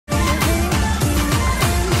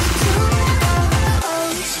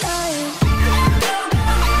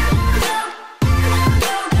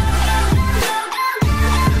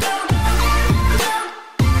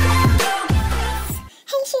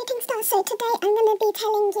I'm going to be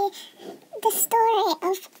telling you the story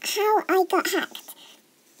of how I got hacked.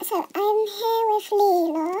 So I'm here with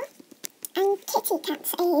Lilo and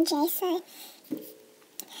KITTYCATSAJ,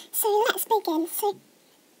 so let's begin.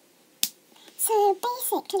 So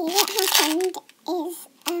basically what happened is,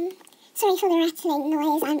 sorry for the rattling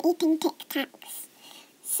noise, I'm eating Tic Tacs.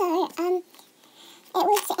 So it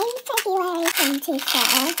was in February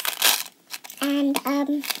 24th, and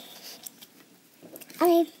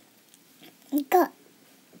I got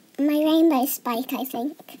my rainbow spike, I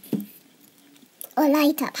think, or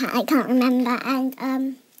light up hat, I can't remember,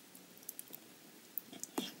 and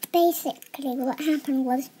basically what happened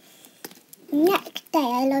was, next day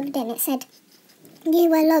I logged in, it said, you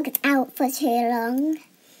were logged out for too long,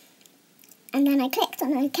 and then I clicked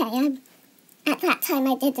on OK. At that time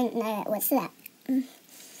I didn't know it was that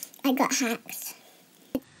I got hacked.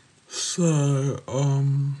 So,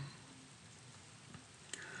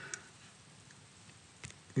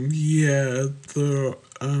 yeah,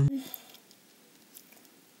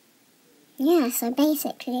 yeah, so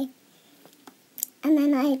basically, and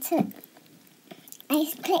then I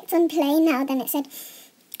clicked on play now, then it said,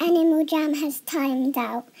 Animal Jam has timed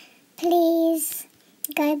out. Please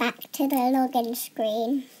go back to the login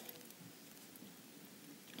screen.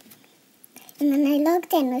 And then I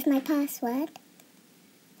logged in with my password.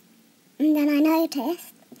 And then I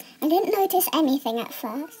didn't notice anything at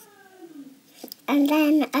first. And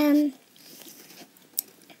then I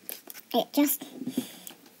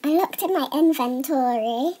looked at my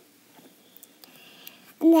inventory.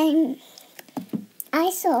 And then I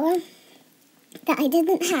saw that I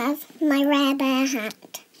didn't have my rare bear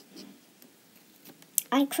hat.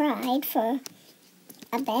 I cried for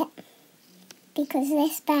a bit because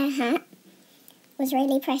this bear hat was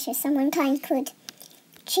really precious. Someone kind called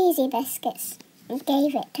Cheesy Biscuits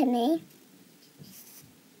gave it to me.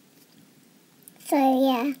 So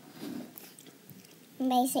yeah,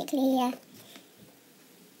 basically yeah.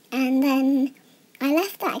 And then I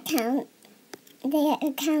left that account. The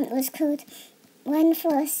account was called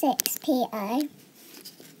 146PO,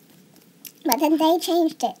 but then they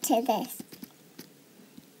changed it to this.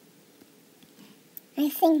 I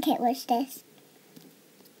think it was this.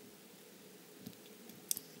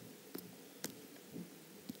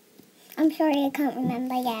 I'm sorry, I can't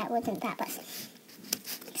remember. Yeah, it wasn't that, but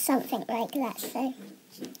something like that, so.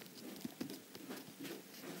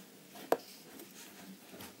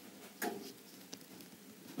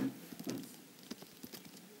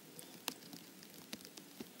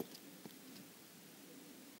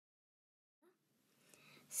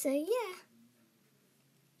 So yeah,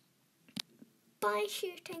 bye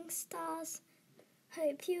shooting stars,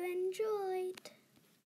 hope you enjoyed.